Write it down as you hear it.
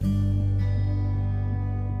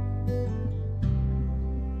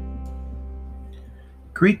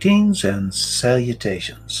Greetings and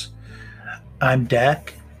salutations. I'm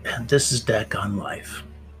Dak, and this is Dak on Life.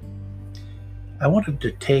 I wanted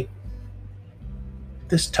to take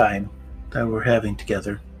this time that we're having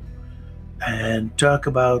together and talk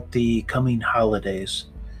about the coming holidays.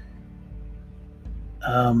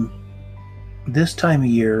 Um, this time of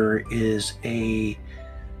year is a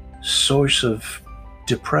source of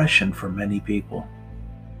depression for many people.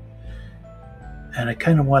 And I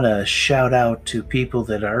kind of want to shout out to people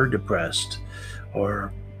that are depressed,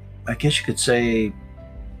 or I guess you could say,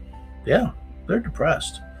 yeah, they're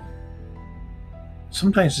depressed.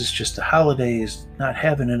 Sometimes it's just the holidays, not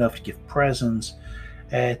having enough to give presents.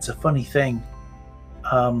 It's a funny thing.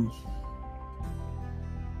 Um,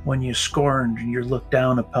 when you're scorned and you're looked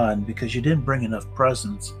down upon because you didn't bring enough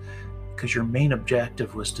presents, because your main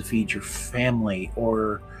objective was to feed your family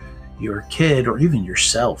or your kid or even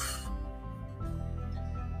yourself.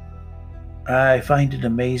 I find it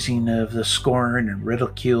amazing of the scorn and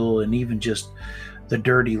ridicule and even just the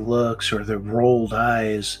dirty looks or the rolled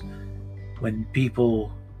eyes when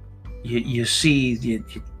people you see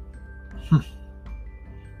let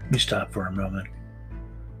me stop for a moment.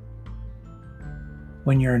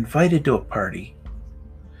 When you're invited to a party,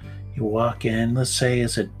 you walk in, let's say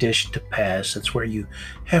it's a dish to pass. That's where you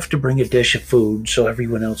have to bring a dish of food so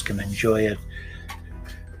everyone else can enjoy it.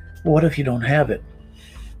 What if you don't have it?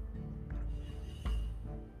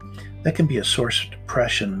 That can be a source of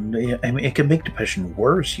depression. I mean, it can make depression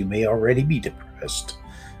worse. You may already be depressed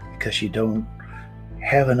because you don't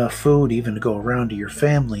have enough food even to go around to your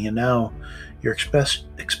family, and now you're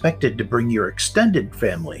expected to bring your extended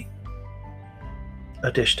family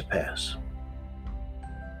a dish to pass.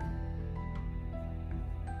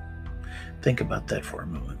 Think about that for a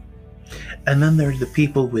moment. And then there are the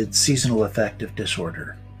people with seasonal affective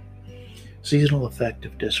disorder. Seasonal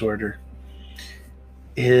affective disorder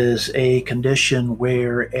is a condition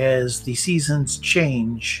where, as the seasons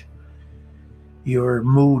change, your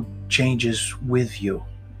mood changes with you.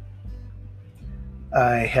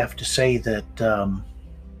 I have to say that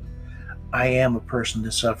I am a person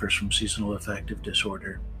that suffers from seasonal affective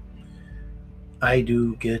disorder. I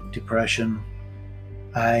do get depression.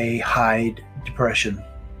 I hide depression.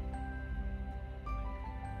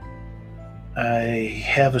 I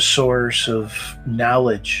have a source of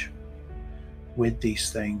knowledge with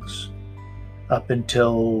these things up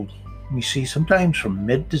until, we see, sometimes from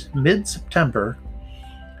mid-September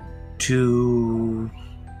to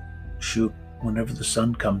whenever the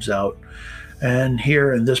sun comes out. And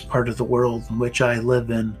here in this part of the world in which I live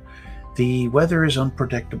in, the weather is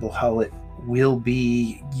unpredictable how it will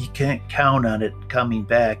be. You can't count on it coming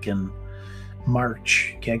back in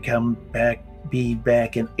March. You can't be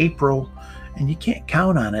back in April, and you can't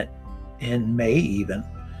count on it in May even.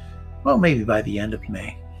 Well, maybe by the end of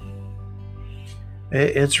May.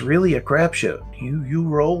 It's really a crapshoot. You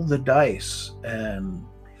roll the dice and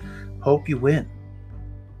hope you win.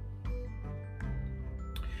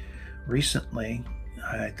 Recently,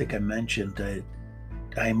 I think I mentioned that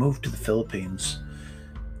I moved to the Philippines.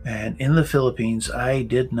 And in the Philippines, I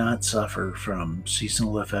did not suffer from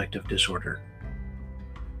seasonal affective disorder.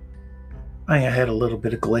 I had a little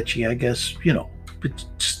bit of glitchy, I guess, but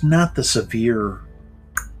it's not the severe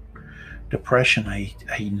depression I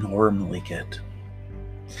normally get.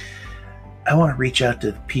 I want to reach out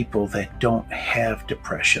to the people that don't have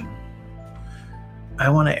depression. I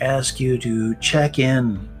want to ask you to check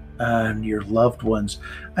in on your loved ones.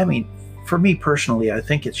 I mean, for me personally, I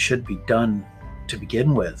think it should be done to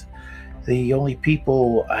begin with. The only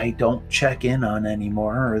people I don't check in on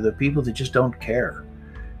anymore are the people that just don't care.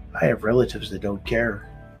 I have relatives that don't care.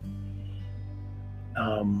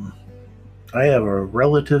 I have a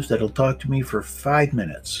relative that'll talk to me for 5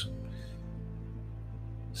 minutes.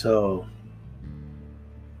 So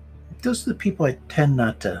those are the people I tend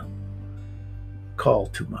not to call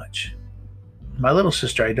too much. My little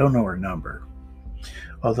sister, I don't know her number,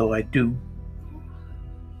 although I do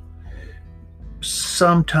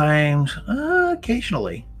sometimes,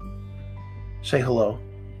 occasionally, say hello.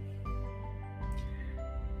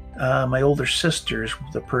 My older sister is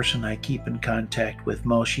the person I keep in contact with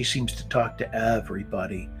most. She seems to talk to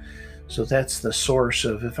everybody. So that's the source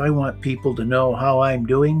of, if I want people to know how I'm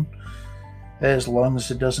doing, as long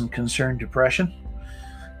as it doesn't concern depression,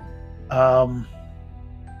 I'll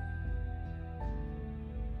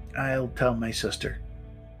tell my sister.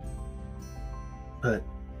 But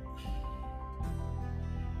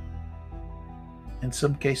in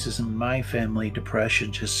some cases in my family,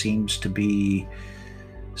 depression just seems to be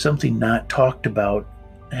something not talked about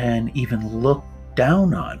and even looked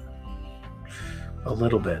down on. a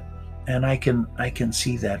little bit. And I can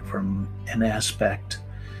see that from an aspect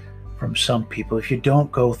from some people. If you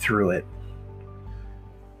don't go through it,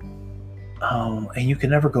 and you can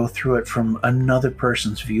never go through it from another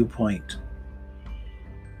person's viewpoint,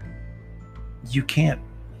 you can't.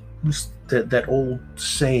 That old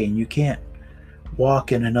saying, you can't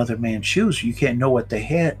walk in another man's shoes. You can't know what they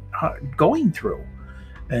had going through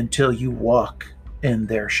until you walk in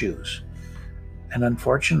their shoes. And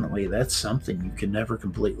unfortunately, that's something you can never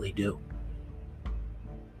completely do.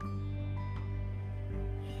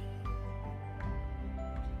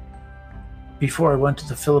 Before I went to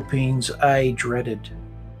the Philippines, I dreaded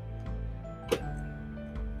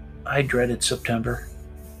September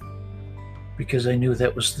because I knew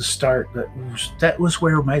that was the start. That was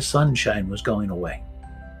where my sunshine was going away.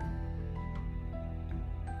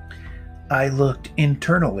 I looked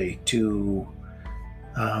internally to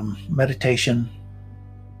meditation,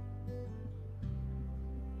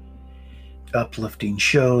 uplifting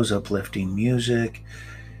shows, uplifting music.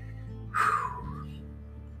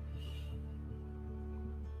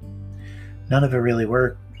 None of it really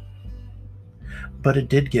worked, but it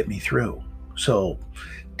did get me through. So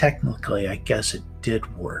technically, I guess it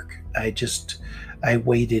did work. I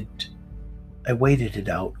waited it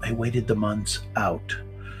out. I waited the months out.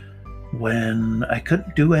 When I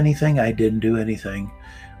couldn't do anything, I didn't do anything.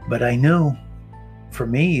 But I knew, for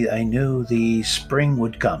me, I knew the spring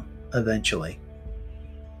would come eventually.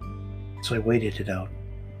 So I waited it out.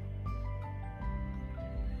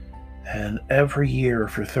 And every year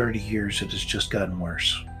for 30 years, it has just gotten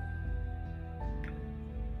worse.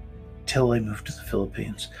 Till I moved to the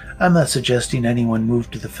Philippines. I'm not suggesting anyone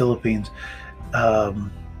move to the Philippines.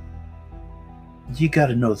 You got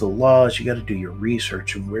to know the laws. You got to do your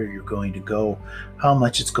research on where you're going to go, how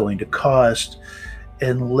much it's going to cost.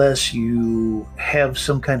 Unless you have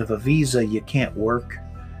some kind of a visa, you can't work.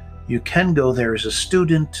 You can go there as a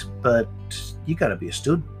student, but you got to be a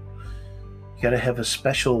student. You got to have a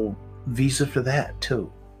special visa for that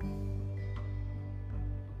too.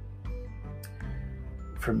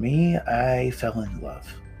 For me, I fell in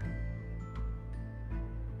love.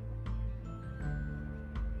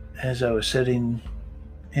 As I was sitting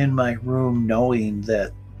in my room knowing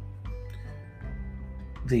that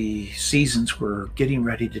the seasons were getting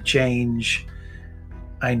ready to change,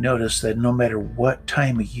 I noticed that no matter what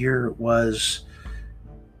time of year it was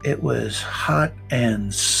hot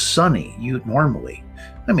and sunny.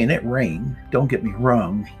 It rained, don't get me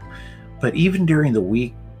wrong, but even during the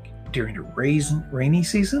week, during the rainy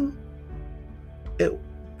season,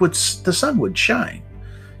 the sun would shine.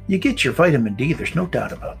 You get your vitamin D, there's no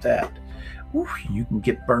doubt about that. You can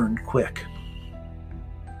get burned quick.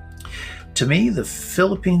 To me, the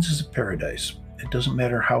Philippines is a paradise. It doesn't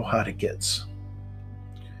matter how hot it gets.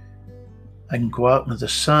 I can go out into the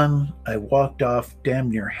sun. I walked off damn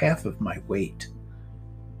near half of my weight,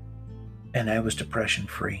 and I was depression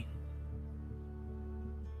free.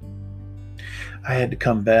 I had to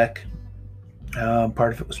come back.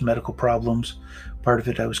 Part of it was medical problems. Part of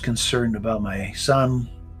it I was concerned about my son.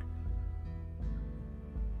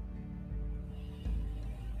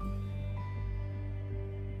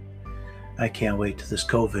 I can't wait till this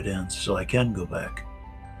COVID ends so I can go back.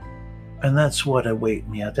 And that's what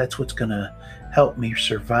that's what's going to help me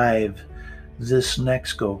survive this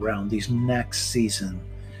next go round, these next season,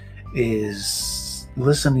 is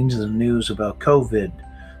listening to the news about COVID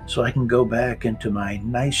so I can go back into my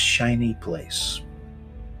nice shiny place.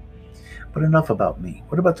 But enough about me.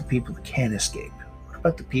 What about the people that can't escape? What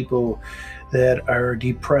about the people that are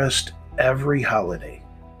depressed every holiday?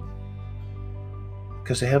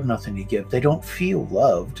 Because they have nothing to give. They don't feel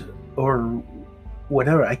loved or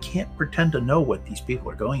whatever. I can't pretend to know what these people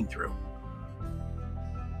are going through.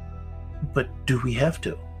 But do we have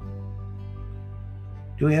to?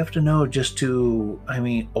 Do we have to know just to,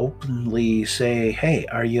 openly say, hey,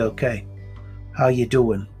 are you okay? How you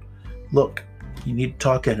doing? Look, you need to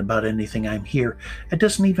talk about anything, I'm here. It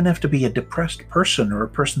doesn't even have to be a depressed person or a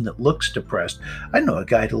person that looks depressed. I know a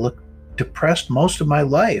guy that looked depressed most of my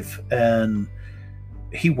life, and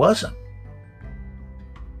he wasn't.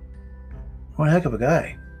 One heck of a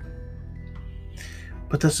guy.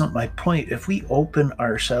 But that's not my point. If we open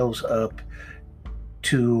ourselves up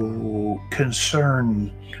to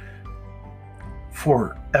concern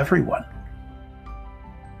for everyone,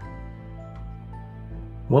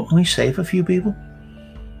 won't we save a few people?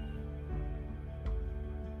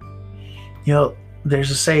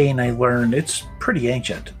 There's a saying I learned, it's pretty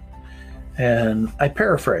ancient, and I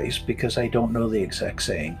paraphrase because I don't know the exact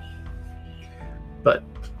saying. But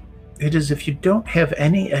it is, if you don't have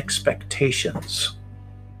any expectations,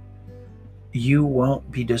 you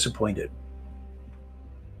won't be disappointed.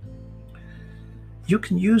 You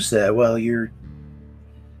can use that while you're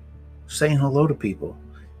saying hello to people.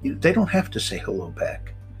 They don't have to say hello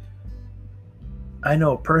back. I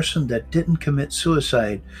know a person that didn't commit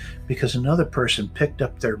suicide because another person picked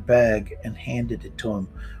up their bag and handed it to them.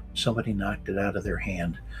 Somebody knocked it out of their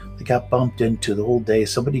hand. They got bumped into the whole day.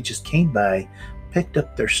 Somebody just came by, picked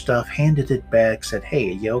up their stuff, handed it back, said,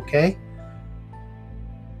 "Hey, are you okay?"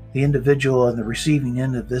 The individual on the receiving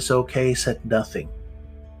end of this okay said nothing.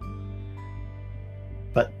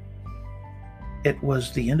 But it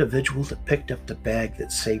was the individual that picked up the bag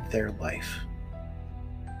that saved their life.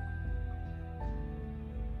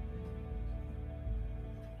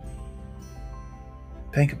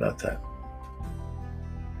 Think about that.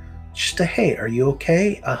 Just a, "Hey, are you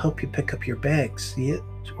okay? I'll help you pick up your bags."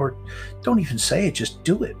 Or don't even say it, just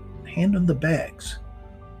do it. Hand them the bags.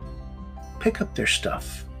 Pick up their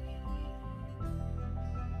stuff.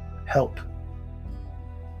 Help.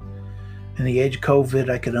 In the age of COVID,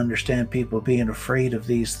 I could understand people being afraid of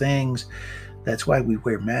these things. That's why we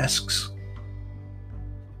wear masks.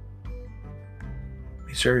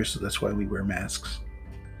 Seriously, that's why we wear masks.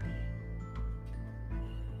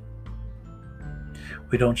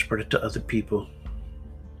 We don't spread it to other people.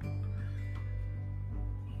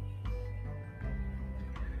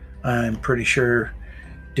 I'm pretty sure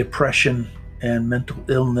depression and mental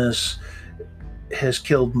illness has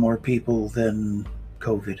killed more people than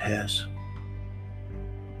COVID has.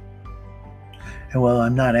 And while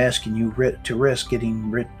I'm not asking you to risk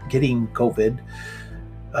getting COVID,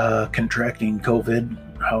 contracting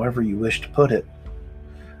COVID, however you wish to put it,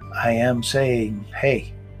 I am saying,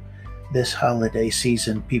 hey, this holiday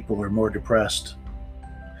season, people are more depressed.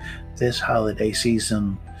 This holiday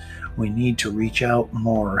season, we need to reach out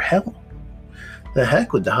more. Hell, the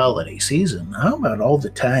heck with the holiday season. How about all the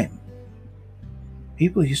time?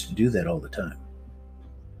 People used to do that all the time.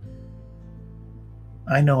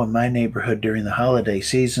 I know in my neighborhood during the holiday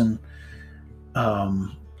season, a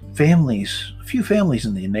few families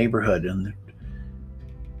in the neighborhood and the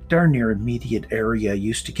darn near immediate area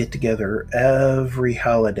used to get together every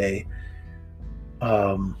holiday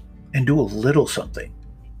and do a little something.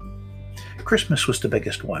 Christmas was the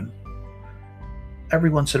biggest one. Every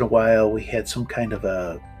once in a while, we had some kind of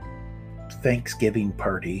a Thanksgiving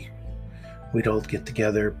party. We'd all get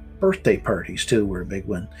together. Birthday parties, too, were a big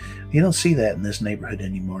one. You don't see that in this neighborhood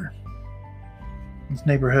anymore. This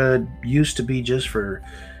neighborhood used to be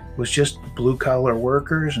was just blue-collar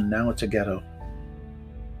workers, and now it's a ghetto.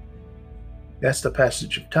 That's the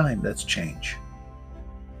passage of time. That's change.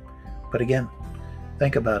 But again,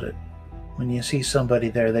 think about it. When you see somebody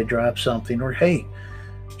there, they drop something, or hey,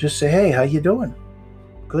 just say, "Hey, how you doing?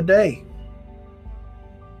 Good day."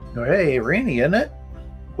 Or, "Hey, rainy, isn't it?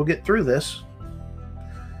 We'll get through this."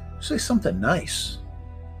 Say something nice.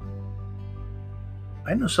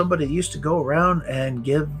 I know somebody used to go around and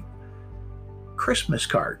give Christmas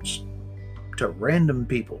cards to random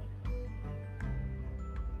people.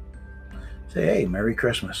 Say, "Hey, Merry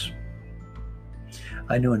Christmas."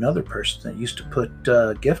 I knew another person that used to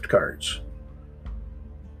put gift cards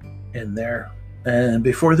in there. And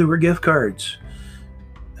before there were gift cards,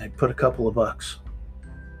 I'd put a couple of bucks.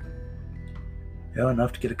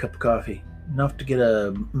 Enough to get a cup of coffee. Enough to get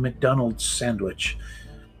a McDonald's sandwich.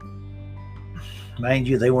 Mind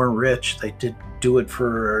you, they weren't rich. They did do it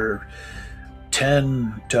for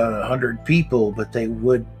 10 to 100 people, but they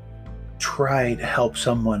would try to help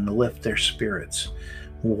someone lift their spirits.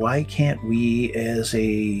 Why can't we as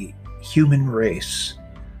a human race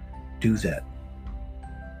do that?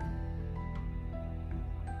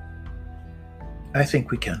 I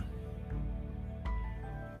think we can.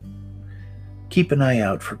 Keep an eye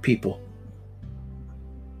out for people,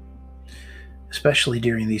 especially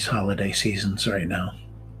during these holiday seasons right now.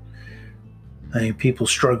 I mean, people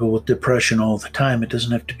struggle with depression all the time. It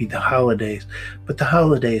doesn't have to be the holidays, but the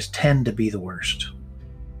holidays tend to be the worst.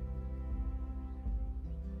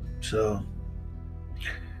 So,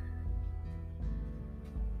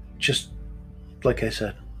 just like I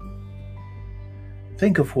said,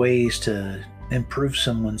 think of ways to improve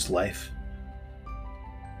someone's life.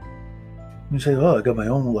 You say, "Oh, I got my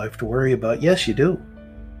own life to worry about." Yes, you do.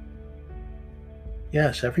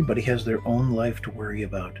 Yes, everybody has their own life to worry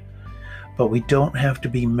about. But we don't have to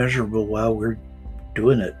be miserable while we're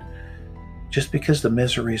doing it. Just because the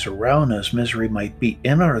misery is around us, misery might be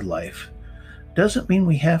in our life, doesn't mean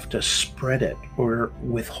we have to spread it or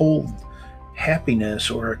withhold happiness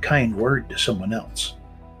or a kind word to someone else.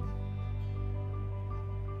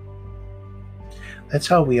 That's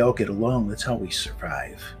how we all get along. That's how we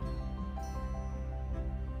survive.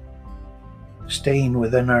 staying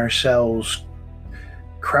within ourselves,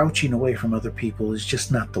 crouching away from other people is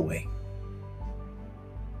just not the way.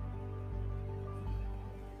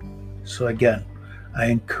 So again, I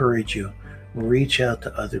encourage you, reach out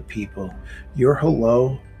to other people. Your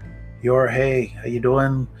hello, your hey, how you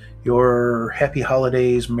doing? Your happy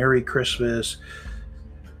holidays, Merry Christmas,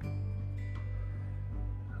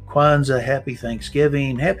 Kwanzaa, happy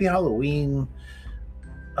Thanksgiving, happy Halloween.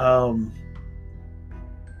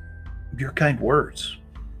 Your kind words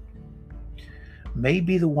may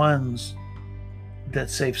be the ones that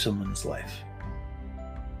save someone's life.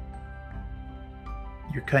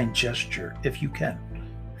 Your kind gesture, if you can,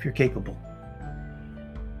 if you're capable,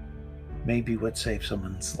 may be what saves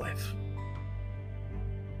someone's life.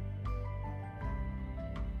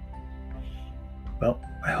 Well,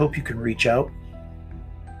 I hope you can reach out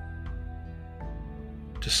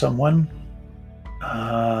to someone.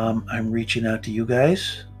 I'm reaching out to you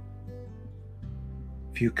guys.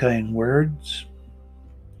 A few kind words.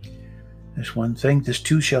 There's one thing, this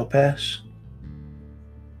too shall pass.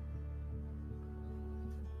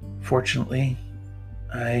 Fortunately,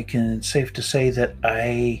 it's safe to say that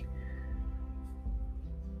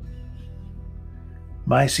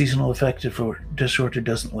my seasonal affective disorder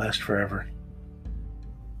doesn't last forever.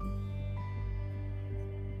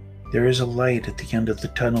 There is a light at the end of the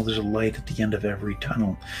tunnel. There's a light at the end of every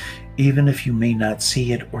tunnel, even if you may not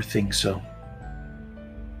see it or think so.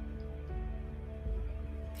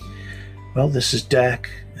 Well, this is Dak,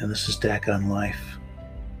 and this is Dak on Life.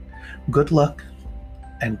 Good luck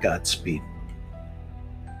and Godspeed.